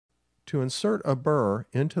To insert a burr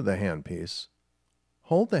into the handpiece,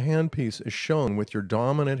 hold the handpiece as shown with your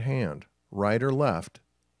dominant hand, right or left,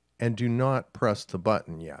 and do not press the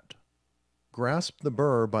button yet. Grasp the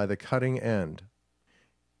burr by the cutting end.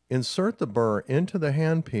 Insert the burr into the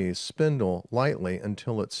handpiece spindle lightly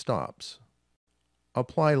until it stops.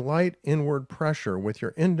 Apply light inward pressure with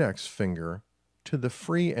your index finger to the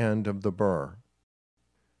free end of the burr.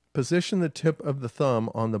 Position the tip of the thumb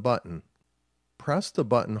on the button. Press the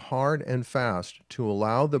button hard and fast to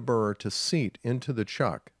allow the burr to seat into the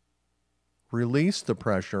chuck. Release the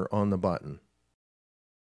pressure on the button.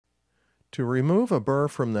 To remove a burr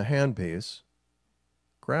from the handpiece,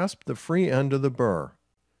 grasp the free end of the burr.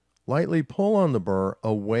 Lightly pull on the burr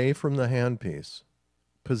away from the handpiece.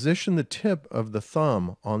 Position the tip of the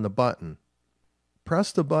thumb on the button.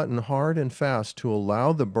 Press the button hard and fast to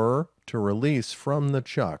allow the burr to release from the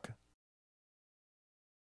chuck.